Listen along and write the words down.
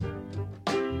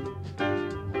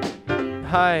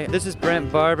Hi, this is Brent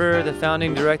Barber, the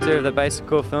founding director of the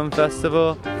Bicycle Film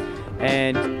Festival,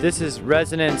 and this is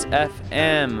Resonance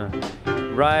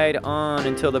FM. Ride on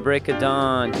until the break of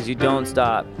dawn, because you don't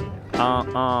stop.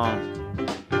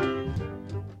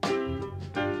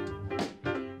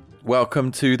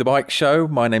 Welcome to The Bike Show.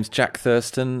 My name's Jack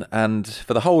Thurston, and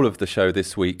for the whole of the show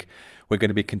this week, we're going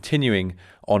to be continuing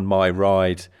on my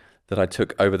ride that I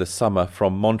took over the summer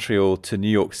from Montreal to New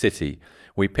York City.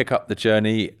 We pick up the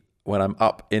journey when I'm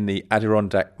up in the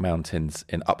Adirondack Mountains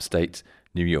in upstate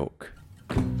New York.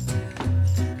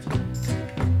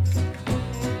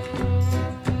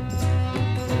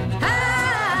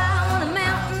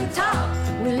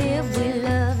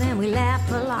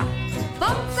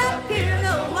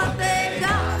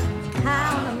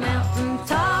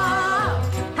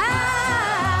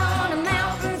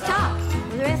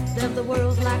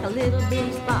 Little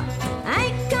bitty spot. I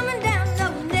ain't coming down, no,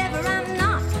 never, I'm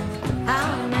not.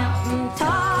 High on a mountain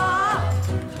top,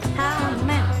 high on a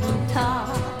mountain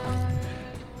top.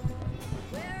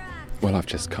 Well, I've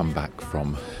just come back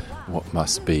from what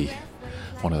must be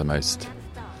one of the most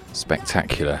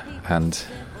spectacular and,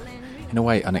 in a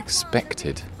way,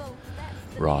 unexpected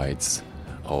rides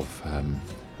of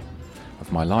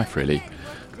my life, really.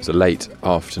 It was a late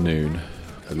afternoon.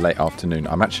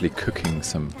 I'm actually cooking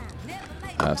some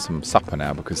supper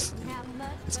now because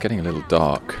it's getting a little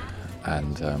dark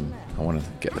and I want to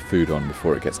get the food on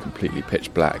before it gets completely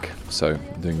pitch black. So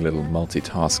I'm doing a little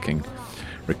multitasking,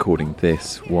 recording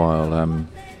this while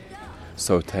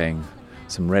sautéing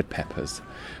some red peppers.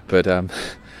 But I'm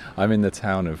in the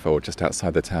town or just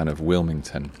outside the town of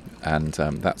Wilmington, and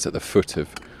that's at the foot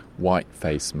of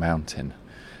Whiteface Mountain.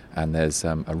 And there's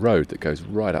a road that goes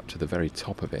right up to the very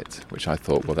top of it, which I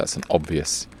thought, well, that's an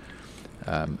obvious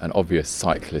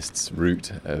cyclist's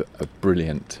route, a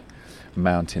brilliant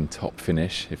mountain-top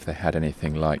finish, if they had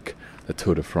anything like the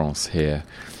Tour de France here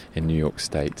in New York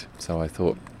State. So I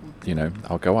thought,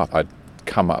 I'll go up. I'd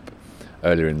come up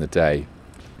earlier in the day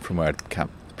from where I'd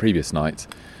camped the previous night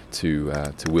to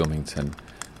Wilmington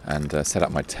and set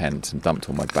up my tent and dumped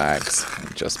all my bags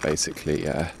and just basically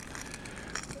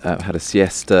had a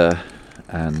siesta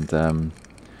and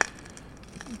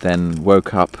then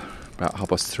woke up about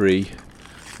 3:30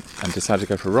 and decided to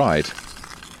go for a ride.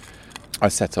 I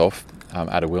set off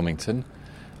out of Wilmington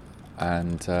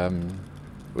and it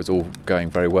was all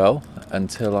going very well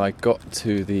until I got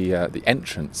to the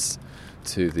entrance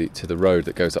to the road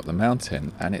that goes up the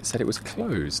mountain, and it said it was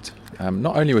closed.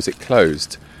 Not only was it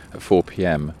closed at 4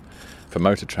 p.m. for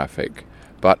motor traffic,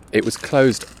 but it was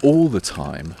closed all the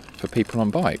time for people on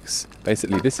bikes.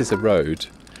 Basically, this is a road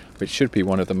which should be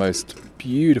one of the most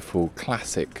beautiful,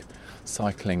 classic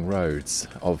cycling roads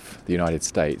of the United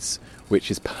States,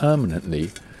 which is permanently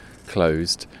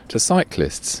closed to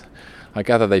cyclists. I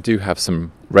gather they do have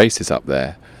some races up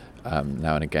there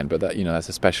now and again, but that's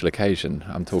a special occasion.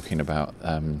 I'm talking about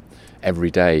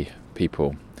everyday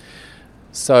people.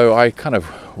 So I kind of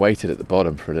waited at the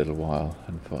bottom for a little while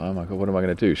and thought, oh my God, what am I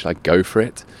going to do? Should I go for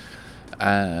it?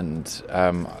 And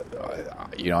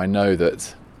I know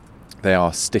that they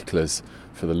are sticklers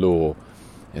for the law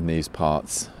in these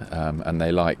parts, and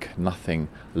they like nothing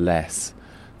less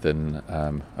than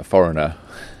a foreigner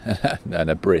and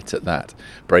a Brit at that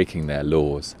breaking their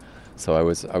laws. So I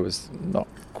was not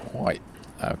quite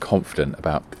confident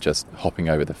about just hopping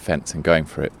over the fence and going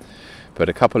for it. But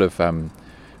a couple of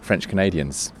French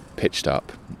Canadians pitched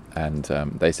up, and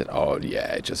they said, "Oh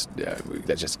yeah,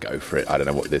 let's just go for it. I don't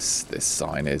know what this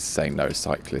sign is saying no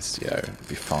cyclists. It'll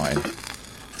be fine."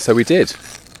 So we did.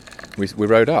 We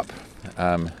rode up.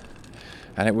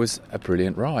 And it was a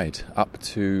brilliant ride up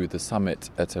to the summit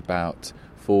at about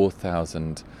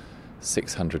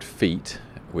 4,600 feet,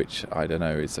 which I don't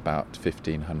know is about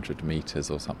 1,500 meters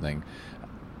or something.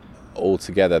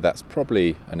 Altogether, that's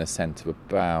probably an ascent of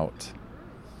about,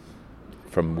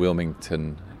 from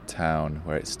Wilmington town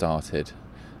where it started,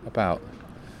 about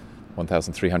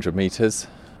 1,300 meters,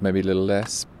 maybe a little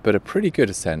less, but a pretty good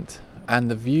ascent. And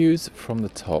the views from the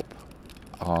top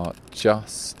are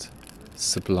just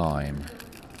sublime,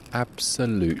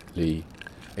 absolutely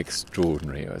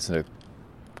extraordinary. It was a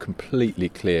completely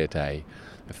clear day,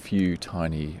 a few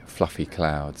tiny fluffy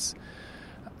clouds,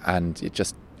 and it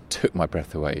just took my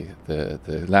breath away. The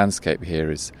landscape here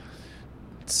is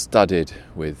studded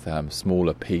with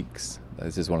smaller peaks.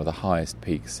 This is one of the highest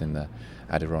peaks in the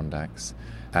Adirondacks,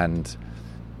 and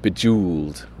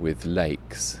bejewelled with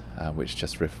lakes, which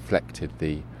just reflected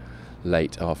the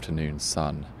late afternoon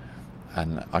sun.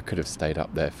 And I could have stayed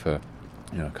up there for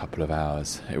a couple of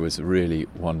hours. It was really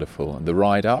wonderful, and the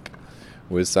ride up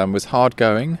was hard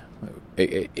going.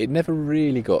 It never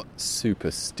really got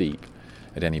super steep.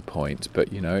 at any point.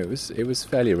 But it was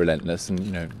fairly relentless,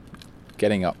 and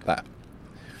getting up that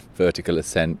vertical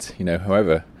ascent,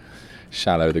 however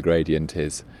shallow the gradient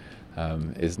is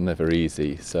never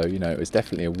easy. So it was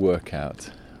definitely a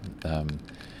workout, and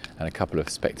a couple of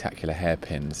spectacular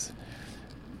hairpins.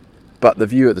 But the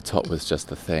view at the top was just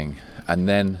the thing, and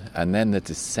then the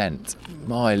descent.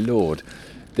 My lord,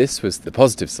 this was the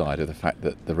positive side of the fact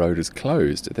that the road was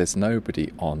closed. There's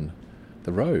nobody on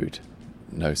the road,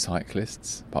 no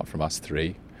cyclists apart from us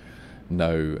three,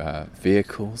 no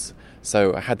vehicles.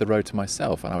 So I had the road to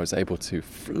myself, and I was able to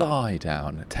fly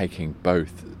down, taking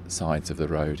both sides of the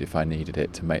road if I needed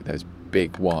it, to make those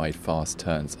big, wide, fast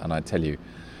turns. And I tell you,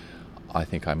 I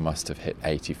think I must have hit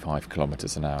 85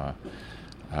 kilometres an hour,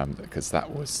 because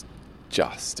that was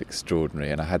just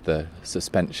extraordinary. And I had the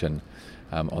suspension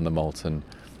on the Molten,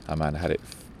 and I had it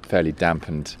fairly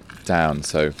dampened down,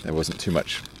 so there wasn't too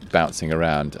much bouncing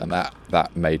around, and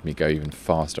that made me go even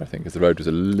faster, I think, because the road was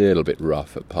a little bit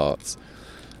rough at parts.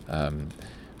 And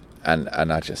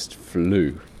I just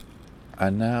flew.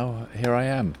 And now here I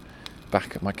am,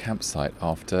 back at my campsite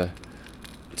after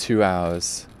 2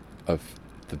 hours of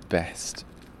the best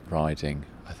riding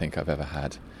I think I've ever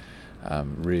had.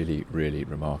 Really, really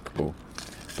remarkable.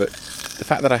 But the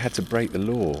fact that I had to break the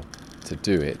law to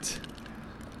do it,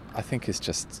 I think is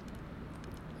just,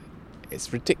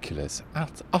 it's ridiculous,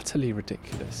 utterly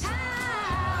ridiculous.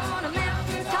 On a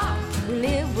mountain top, we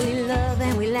live, we love,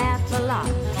 and we laugh a lot.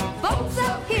 Folks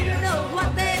up here know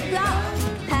what they've got.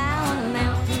 High on a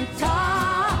mountain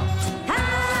top,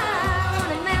 high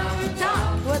on a mountain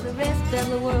top, where the rest of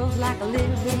the world's like a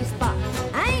little bitty spot.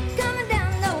 I ain't coming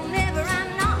down, no, never,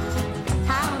 I'm not.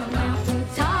 High on a mountain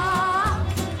top,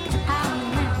 high on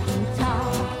a mountain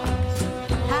top,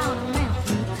 high on a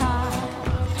mountain top,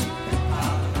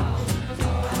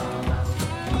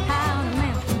 high on a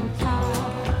mountain top,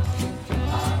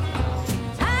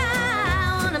 high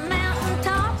on a mountain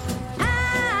top, high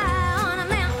on a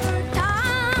mountain top.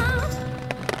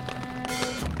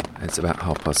 It's about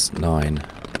 9:30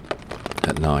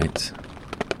 at night.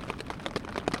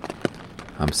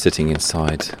 I'm sitting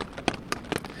inside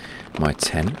my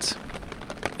tent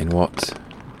in what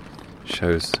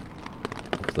shows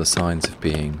all the signs of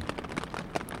being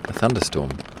a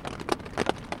thunderstorm.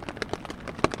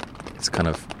 It's kind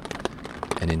of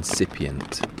an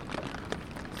incipient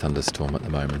thunderstorm at the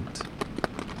moment.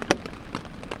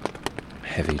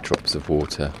 Heavy drops of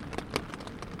water,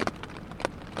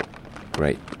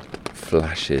 great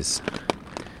flashes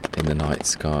in the night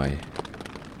sky,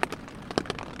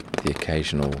 the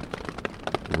occasional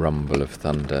rumble of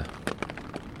thunder.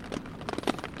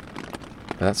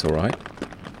 But that's all right.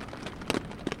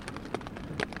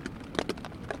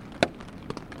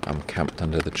 I'm camped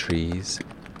under the trees.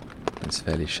 It's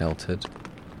fairly sheltered.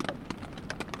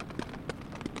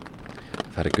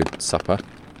 I've had a good supper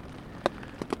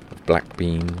of black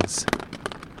beans,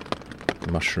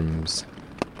 mushrooms,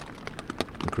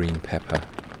 green pepper,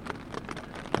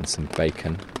 and some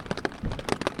bacon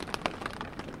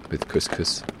with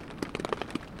couscous.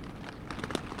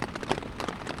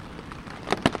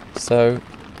 So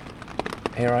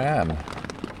here I am,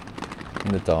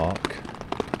 in the dark,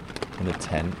 in a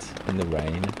tent, in the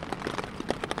rain,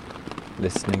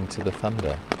 listening to the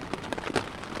thunder.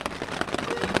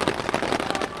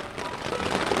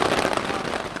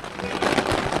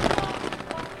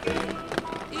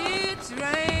 It's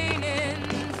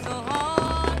raining so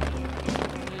hard,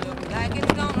 look like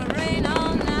it's gonna rain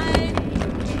all night.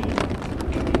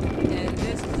 And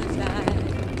this is the time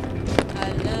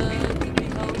I love to be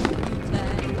holding you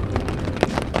tight.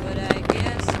 But I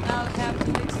guess I'll have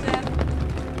to accept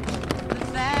the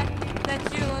fact that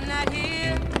you're not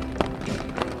here.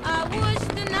 I wish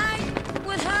the night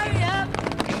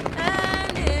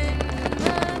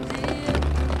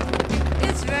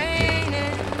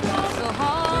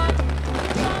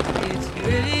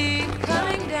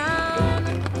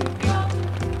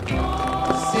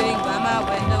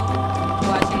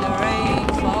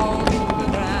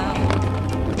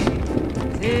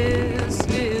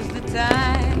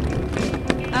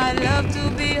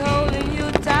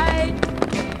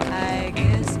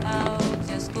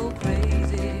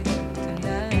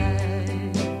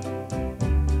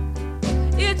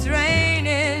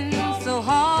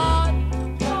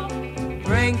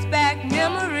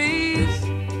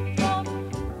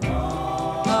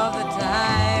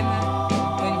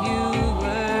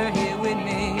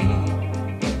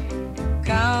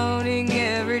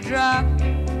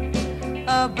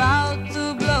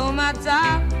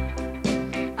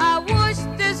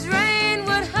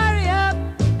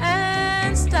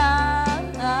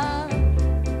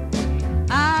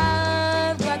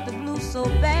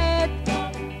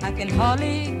can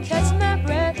hardly catch my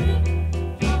breath.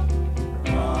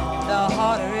 The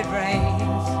harder it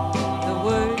rains, the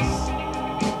worse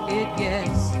it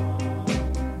gets.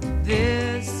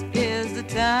 This is the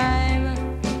time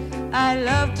I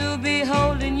love to be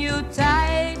holding you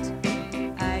tight.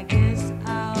 I guess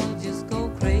I'll just go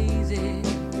crazy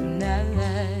tonight.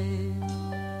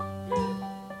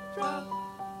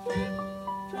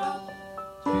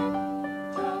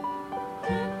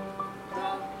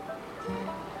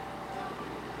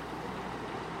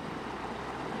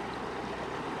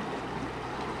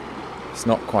 It's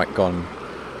not quite gone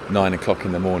 9 o'clock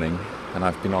in the morning, and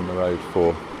I've been on the road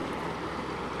for,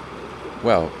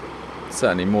 well,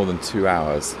 certainly more than 2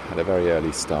 hours. Had a very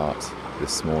early start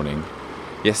this morning.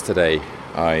 Yesterday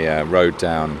I rode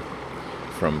down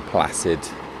from Placid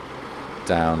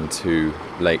down to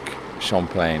Lake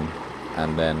Champlain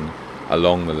and then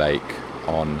along the lake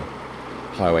on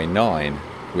Highway 9,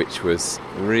 which was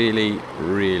really,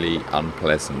 really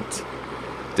unpleasant,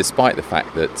 despite the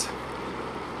fact that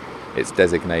it's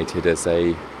designated as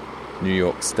a New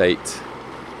York State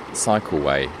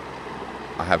cycleway.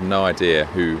 I have no idea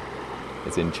who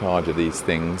is in charge of these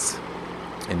things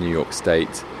in New York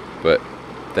State, but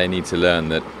they need to learn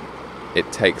that it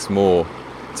takes more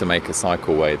to make a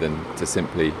cycleway than to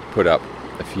simply put up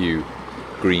a few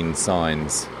green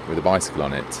signs with a bicycle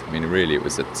on it. I mean, really, it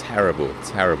was a terrible,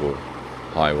 terrible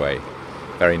highway.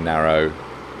 Very narrow,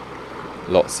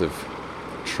 lots of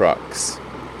trucks,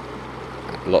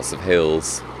 lots of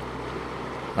hills.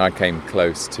 I came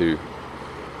close to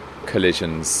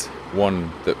collisions,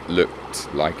 one that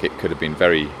looked like it could have been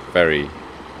very, very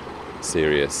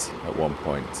serious at one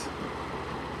point.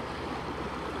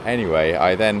 Anyway,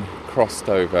 I then crossed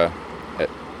over at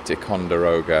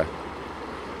Ticonderoga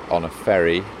on a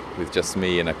ferry with just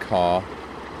me in a car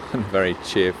and a very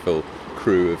cheerful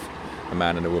crew of a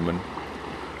man and a woman.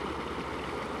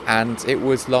 And it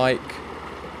was like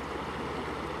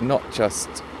not just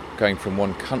going from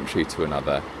one country to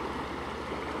another,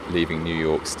 leaving New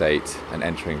York State and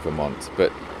entering Vermont,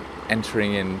 but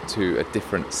entering into a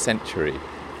different century.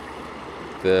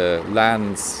 The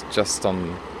lands just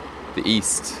on the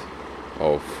east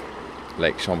of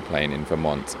Lake Champlain in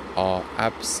Vermont are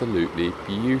absolutely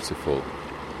beautiful.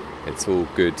 It's all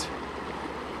good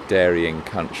dairying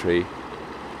country,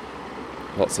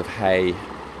 lots of hay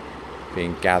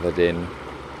being gathered in.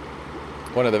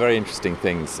 One of the very interesting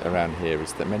things around here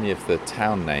is that many of the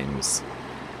town names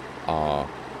are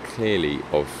clearly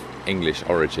of English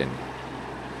origin.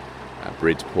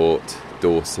 Bridgeport,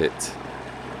 Dorset,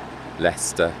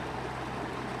 Leicester,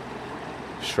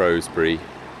 Shrewsbury,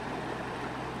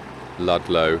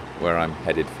 Ludlow, where I'm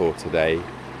headed for today,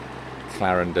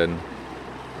 Clarendon,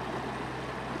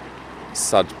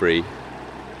 Sudbury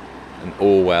and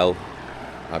Orwell.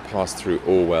 I passed through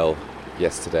Orwell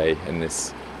yesterday in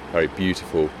this very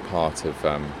beautiful part of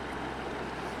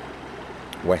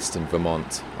western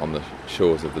Vermont on the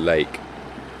shores of the lake.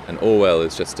 And Orwell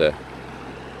is just a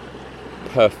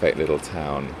perfect little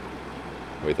town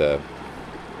with a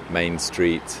main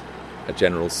street, a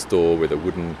general store with a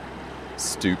wooden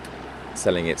stoop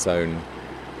selling its own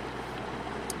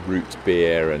root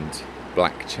beer and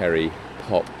black cherry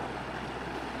pop,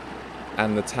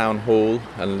 and the town hall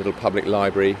and a little public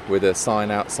library with a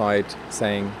sign outside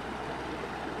saying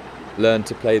 "Learn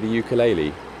to play the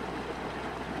ukulele,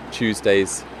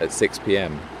 Tuesdays at 6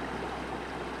 p.m.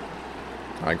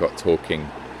 I got talking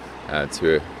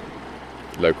to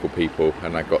local people,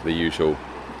 and I got the usual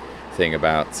thing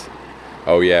about,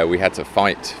 oh yeah, we had to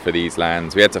fight for these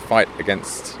lands, we had to fight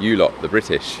against you lot, the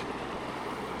British.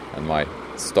 And my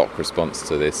stock response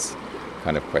to this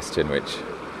kind of question, which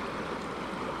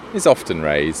is often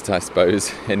raised, I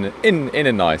suppose, in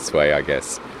a nice way, I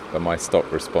guess, but my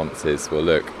stock response is, well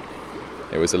look,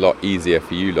 it was a lot easier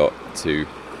for you lot to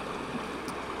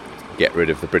get rid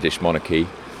of the British monarchy.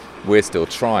 We're still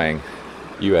trying.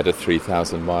 You had a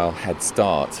 3,000 mile head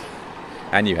start,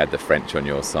 and you had the French on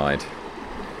your side.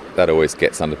 That always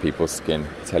gets under people's skin,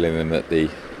 telling them that the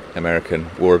American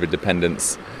War of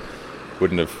Independence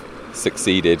wouldn't have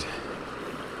succeeded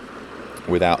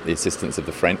without the assistance of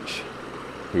the French,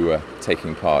 who were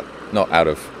taking part not out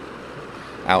of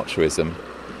altruism,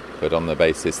 but on the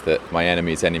basis that my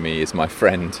enemy's enemy is my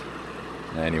friend.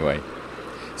 Anyway,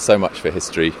 so much for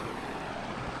history.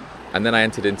 And then I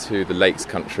entered into the lakes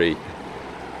country,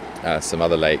 some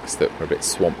other lakes that were a bit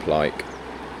swamp-like,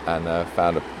 and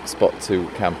found a spot to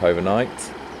camp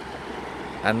overnight.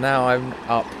 And now I'm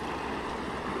up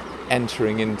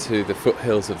entering into the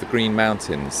foothills of the Green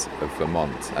Mountains of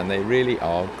Vermont, and they really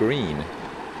are green.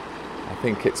 I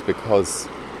think it's because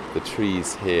the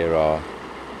trees here are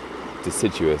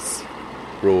deciduous,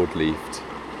 broad-leafed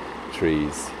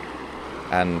trees.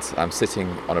 And I'm sitting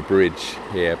on a bridge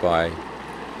here by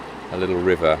a little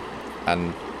river,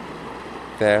 and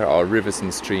there are rivers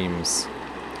and streams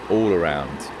all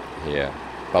around here,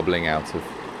 bubbling out of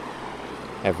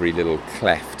every little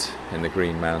cleft in the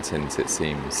Green Mountains, it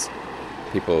seems.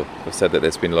 People have said that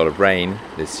there's been a lot of rain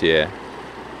this year,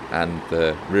 and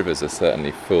the rivers are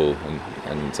certainly full, and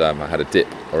I had a dip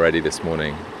already this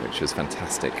morning, which was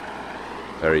fantastic.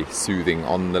 Very soothing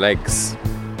on the legs.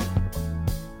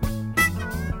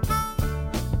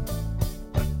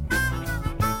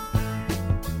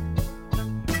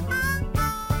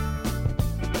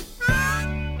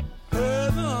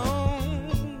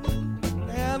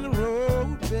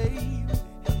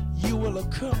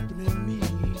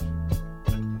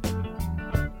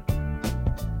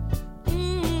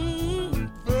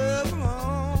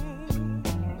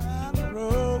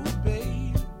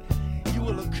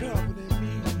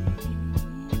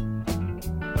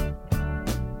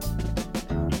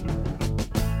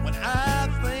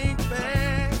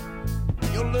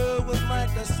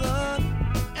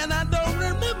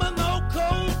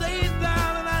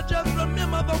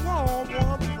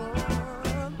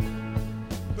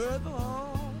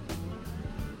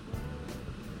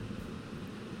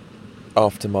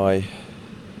 After my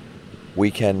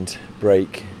weekend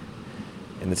break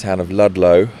in the town of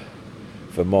Ludlow,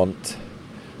 Vermont,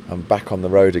 I'm back on the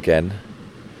road again,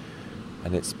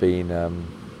 and it's been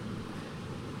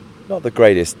not the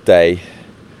greatest day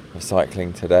of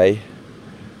cycling today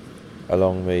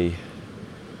along the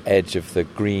edge of the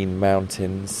Green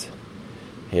Mountains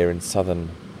here in southern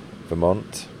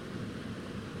Vermont.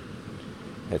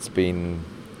 It's been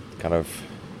kind of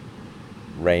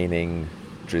raining,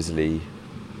 drizzly,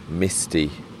 misty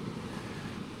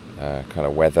kind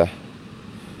of weather.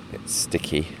 It's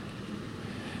sticky,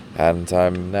 and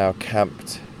I'm now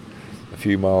camped a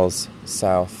few miles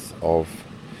south of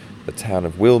the town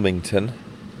of Wilmington,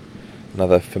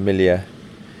 another familiar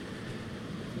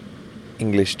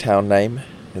English town name,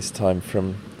 this time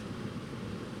from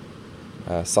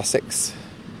Sussex,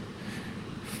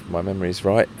 if my memory's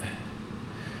right.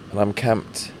 And I'm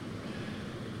camped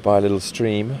by a little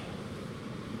stream,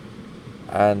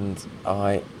 and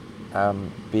I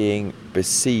am being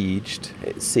besieged,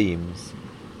 it seems,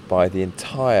 by the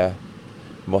entire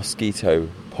mosquito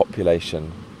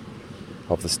population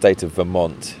of the state of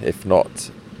Vermont, if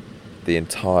not the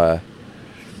entire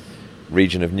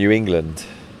region of New England.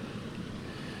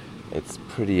 It's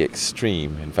pretty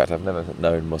extreme. In fact, I've never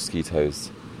known mosquitoes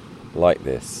like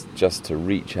this. Just to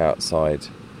reach outside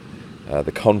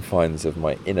the confines of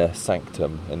my inner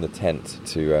sanctum in the tent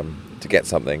to get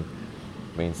something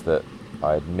means that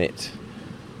I admit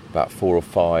about 4 or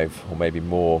 5 or maybe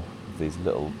more of these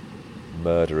little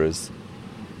murderers,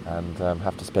 and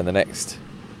have to spend the next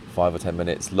 5 or 10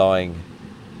 minutes lying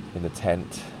in the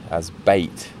tent as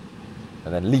bait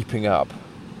and then leaping up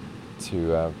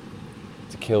to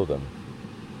kill them.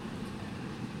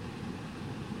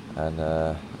 And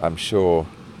I'm sure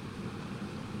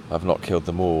I've not killed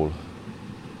them all,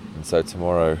 and so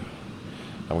tomorrow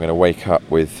I'm going to wake up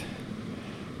with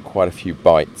quite a few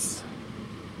bites.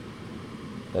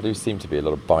 There do seem to be a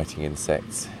lot of biting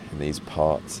insects in these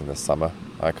parts in the summer.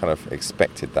 I kind of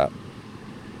expected that,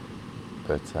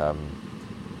 but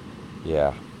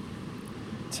yeah,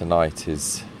 tonight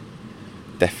is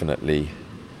definitely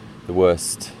the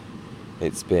worst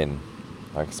it's been.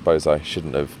 I suppose I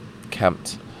shouldn't have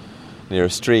camped near a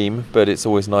stream, but it's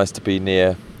always nice to be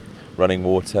near running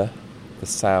water. The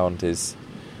sound is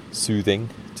soothing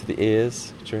to the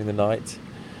ears during the night,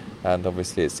 and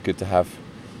obviously it's good to have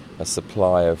a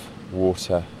supply of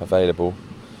water available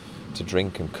to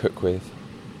drink and cook with.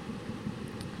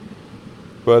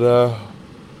 But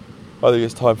I think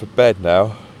it's time for bed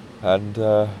now and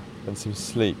some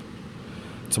sleep.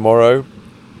 Tomorrow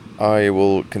I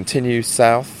will continue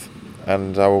south,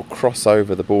 and I will cross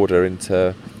over the border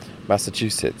into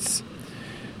Massachusetts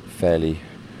fairly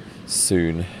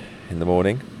soon in the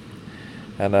morning,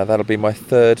 and that'll be my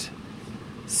third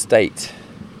state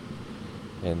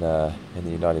in the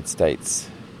United States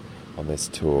on this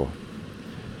tour.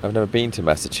 I've never been to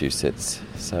Massachusetts,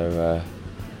 so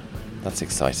that's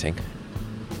exciting.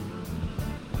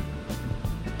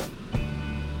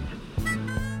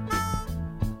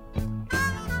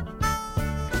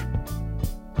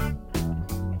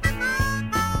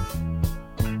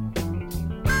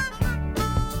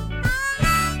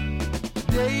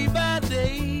 Day by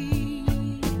day,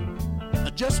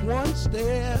 just one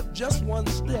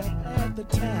step at the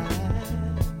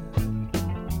time.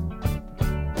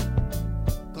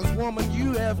 'Cause woman,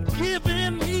 you have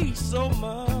given me so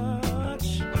much.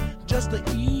 much just to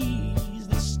ease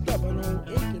the stubborn old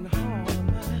aching heart of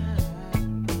mine.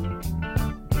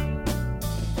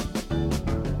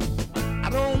 I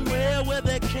don't care where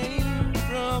they came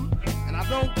from, and I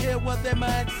don't care what they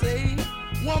might say.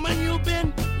 Woman, you've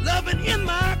been loving in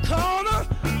my corner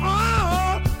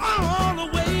all the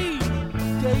way,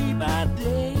 day by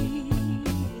day.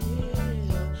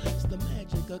 It's the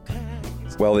magic of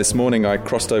kindness. Well, this morning I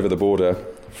crossed over the border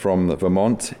from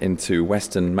Vermont into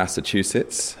western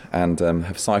Massachusetts and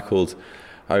have cycled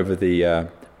over the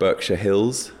Berkshire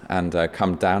Hills and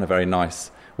come down a very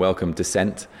nice welcome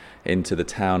descent into the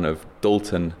town of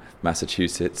Dalton,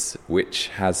 Massachusetts, which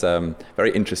has a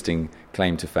very interesting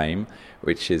claim to fame,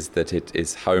 which is that it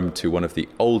is home to one of the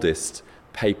oldest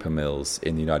paper mills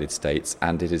in the United States,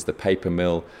 and it is the paper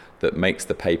mill that makes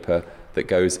the paper that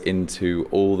goes into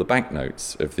all the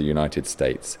banknotes of the United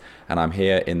States. And I'm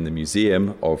here in the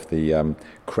museum of the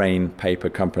Crane Paper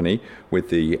Company with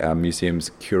the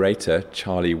museum's curator,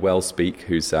 Charlie Wellspeak,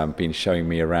 who's been showing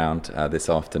me around this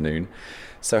afternoon.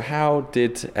 So how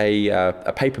did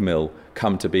a paper mill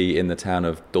come to be in the town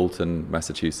of Dalton,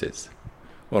 Massachusetts?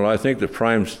 Well, I think the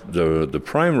prime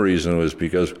reason was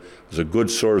because it was a good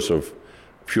source of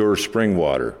pure spring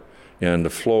water, and the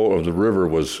flow of the river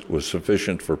was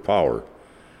sufficient for power,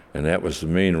 and that was the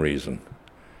main reason.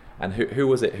 And who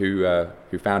was it who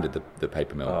founded the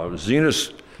paper mill?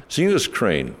 Zenas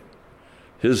Crane.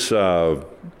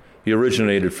 He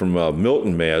originated from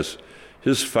Milton, Mass.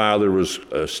 His father was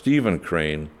Stephen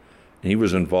Crane, and he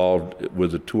was involved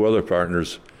with the two other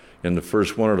partners in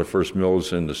one of the first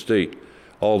mills in the state,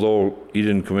 although he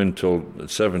didn't come in until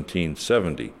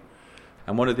 1770.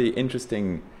 And one of the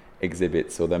interesting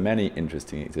exhibits, or there are many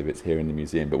interesting exhibits here in the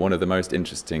museum, but one of the most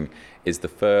interesting is the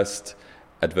first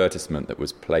advertisement that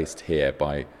was placed here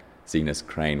by Zenas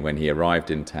Crane when he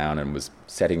arrived in town and was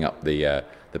setting up the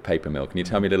paper mill. Can you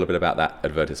tell me a little bit about that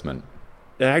advertisement?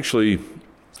 Actually,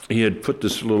 he had put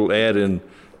this little ad in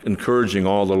encouraging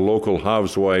all the local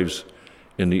housewives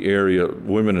in the area,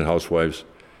 women and housewives,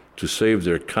 to save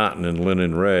their cotton and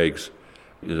linen rags.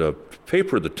 The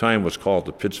paper at the time was called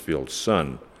the Pittsfield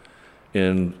Sun.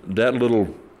 And that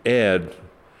little ad,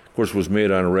 of course, was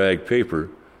made on rag paper,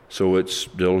 so it's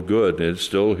still good, and it's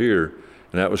still here.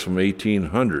 And that was from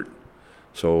 1800.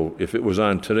 So if it was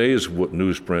on today's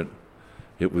newsprint,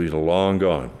 it would be long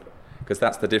gone. Because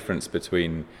that's the difference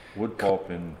between wood pulp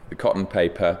and the cotton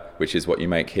paper, which is what you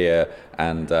make here,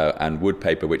 and wood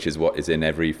paper, which is what is in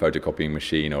every photocopying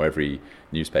machine or every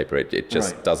newspaper. It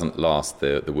just right. doesn't last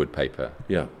the wood paper.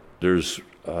 Yeah, there's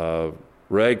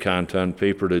rag content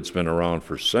paper that's been around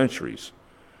for centuries,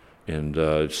 and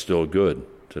it's still good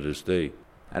to this day.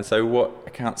 And so what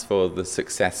accounts for the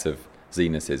success of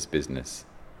Zenas's business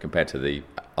compared to the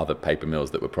other paper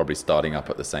mills that were probably starting up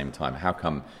at the same time? How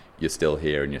come you're still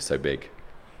here and you're so big?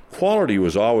 Quality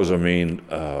was always,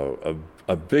 a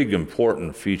big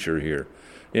important feature here.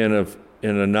 And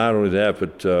not only that,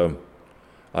 but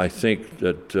I think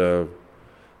that, of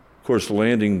course,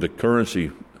 landing the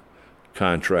currency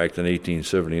contract in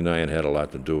 1879 had a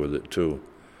lot to do with it, too.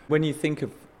 When you think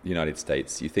of the United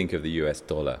States, you think of the US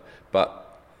dollar, but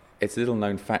it's a little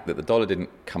known fact that the dollar didn't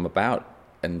come about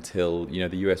until,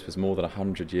 the US was more than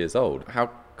 100 years old.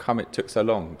 How come it took so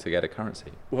long to get a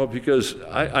currency? Well, because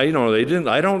I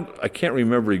can't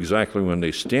remember exactly when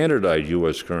they standardized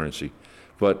U.S. currency,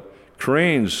 but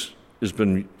paper has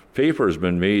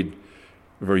been made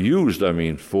or used,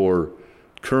 for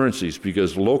currencies,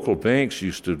 because local banks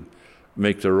used to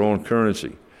make their own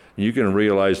currency. And you can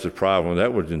realize the problem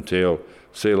that would entail.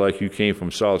 Say, like you came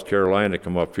from South Carolina,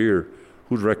 come up here,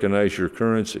 who'd recognize your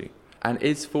currency? And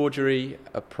is forgery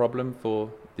a problem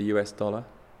for the US dollar?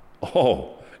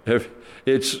 Oh,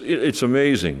 it's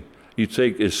amazing. You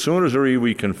take, as soon as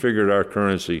we configured our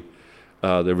currency,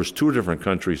 there was two different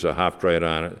countries that hopped right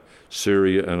on it,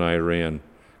 Syria and Iran.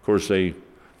 Of course, they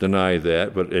deny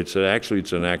that, but it's an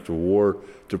act of war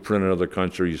to print another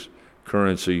country's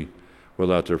currency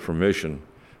without their permission.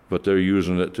 But they're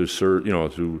using it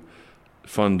to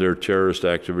fund their terrorist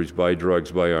activities, buy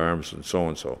drugs, buy arms, and so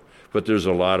and so. But there's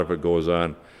a lot of it goes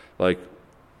on, like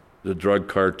the drug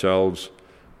cartels.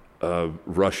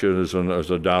 Russia is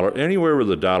a dollar. Anywhere where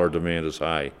the dollar demand is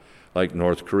high, like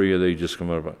North Korea, they just come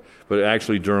up. But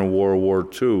actually, during World War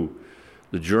II,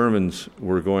 the Germans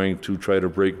were going to try to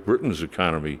break Britain's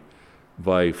economy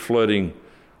by flooding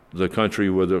the country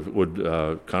with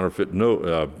counterfeit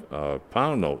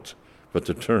pound notes. But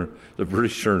the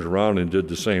British turned around and did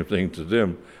the same thing to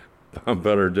them,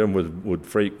 bettered them with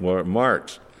fake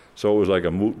marks. So it was like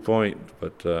a moot point.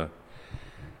 But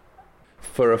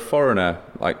For a foreigner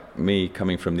like me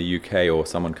coming from the UK, or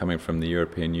someone coming from the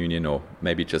European Union, or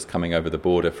maybe just coming over the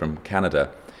border from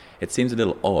Canada, it seems a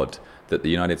little odd that the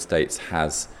United States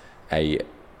has a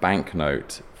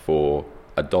banknote for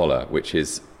 $1, which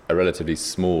is a relatively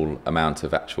small amount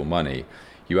of actual money.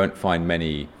 You won't find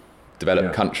many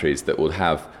developed countries that will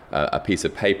have a piece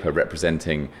of paper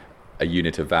representing a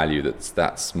unit of value that's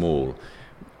that small.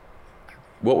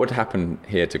 What would happen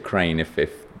here to Crane if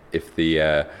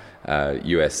the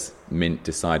US Mint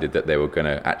decided that they were going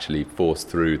to actually force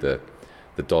through the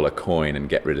dollar coin and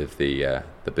get rid of the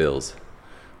bills?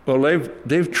 Well,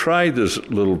 they've tried this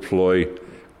little ploy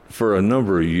for a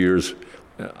number of years.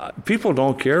 People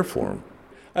don't care for them.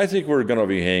 I think we're going to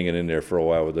be hanging in there for a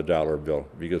while with the dollar bill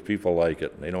because people like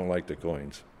it. They don't like the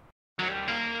coins.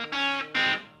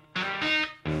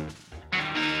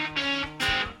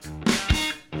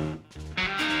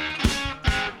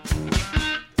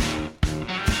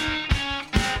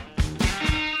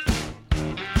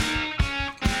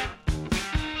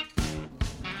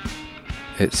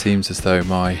 It seems as though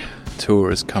my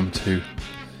tour has come to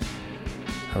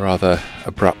a rather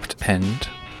abrupt end.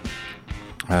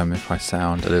 If I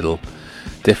sound a little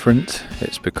different,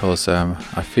 it's because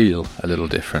I feel a little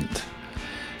different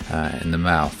in the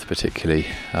mouth, particularly.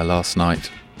 Last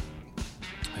night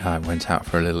I went out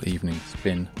for a little evening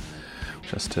spin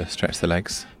just to stretch the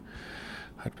legs.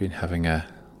 I'd been having a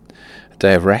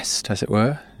day of rest, as it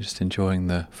were, just enjoying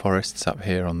the forests up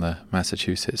here on the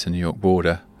Massachusetts and New York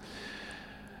border.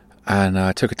 And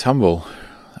I took a tumble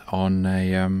on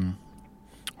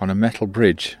a metal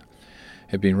bridge.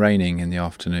 It had been raining in the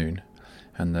afternoon,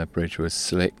 and the bridge was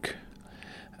slick.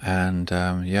 And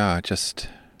I just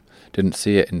didn't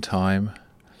see it in time.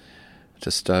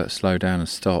 Just slow down and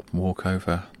stop and walk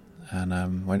over,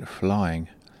 and went flying.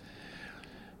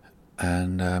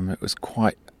 And it was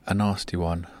quite a nasty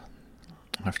one,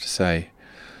 I have to say.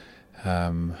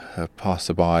 A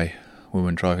passerby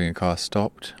woman driving a car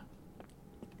stopped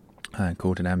and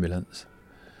called an ambulance,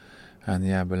 and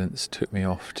the ambulance took me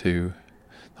off to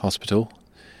the hospital,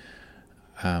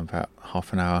 about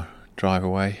half an hour drive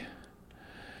away,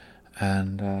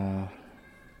 and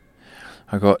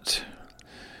I got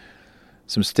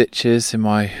some stitches in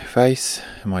my face,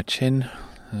 in my chin,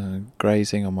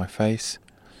 grazing on my face.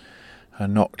 I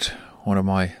knocked one of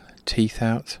my teeth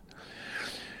out,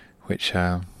 which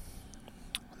the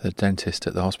dentist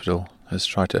at the hospital has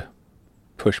tried to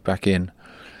push back in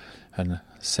and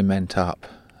cement up.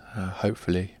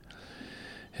 Hopefully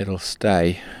it'll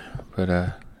stay,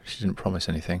 but she didn't promise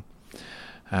anything.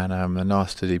 And a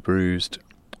nastily bruised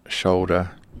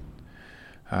shoulder,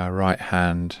 right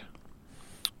hand,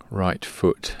 right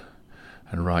foot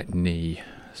and right knee.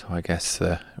 So I guess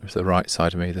it was the right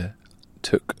side of me that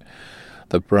took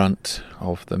the brunt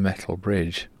of the metal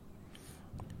bridge.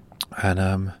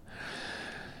 And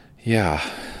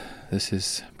this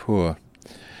is poor.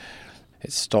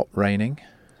 It stopped raining,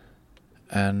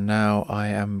 and now I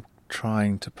am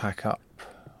trying to pack up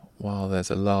while there's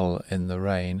a lull in the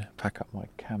rain, pack up my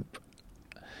camp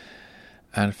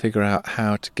and figure out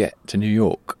how to get to New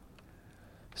York.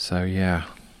 So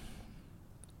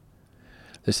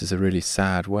this is a really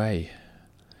sad way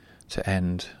to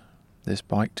end this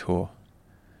bike tour.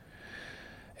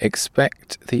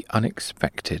 Expect the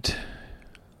unexpected.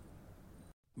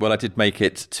 Well, I did make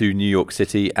it to New York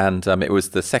City, and it was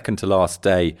the second to last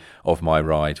day of my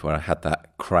ride where I had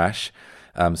that crash.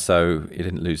 So it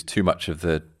didn't lose too much of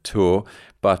the tour,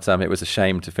 but it was a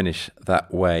shame to finish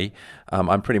that way.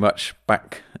 I'm pretty much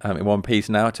back in one piece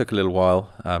now. It took a little while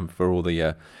for all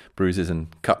the bruises and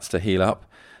cuts to heal up,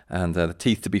 and the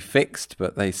teeth to be fixed,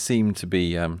 but they seem to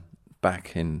be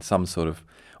back in some sort of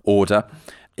order.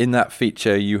 In that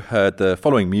feature, you heard the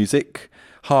following music: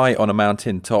 High on a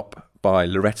Mountain Top by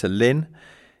Loretta Lynn,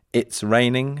 It's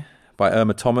Raining by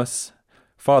Irma Thomas,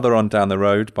 Farther On Down the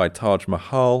Road by Taj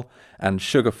Mahal, and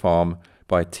Sugar Farm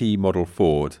by T Model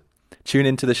Ford. Tune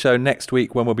into the show next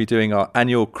week when we'll be doing our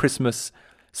annual Christmas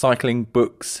cycling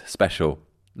books special.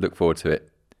 Look forward to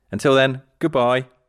it. Until then, goodbye.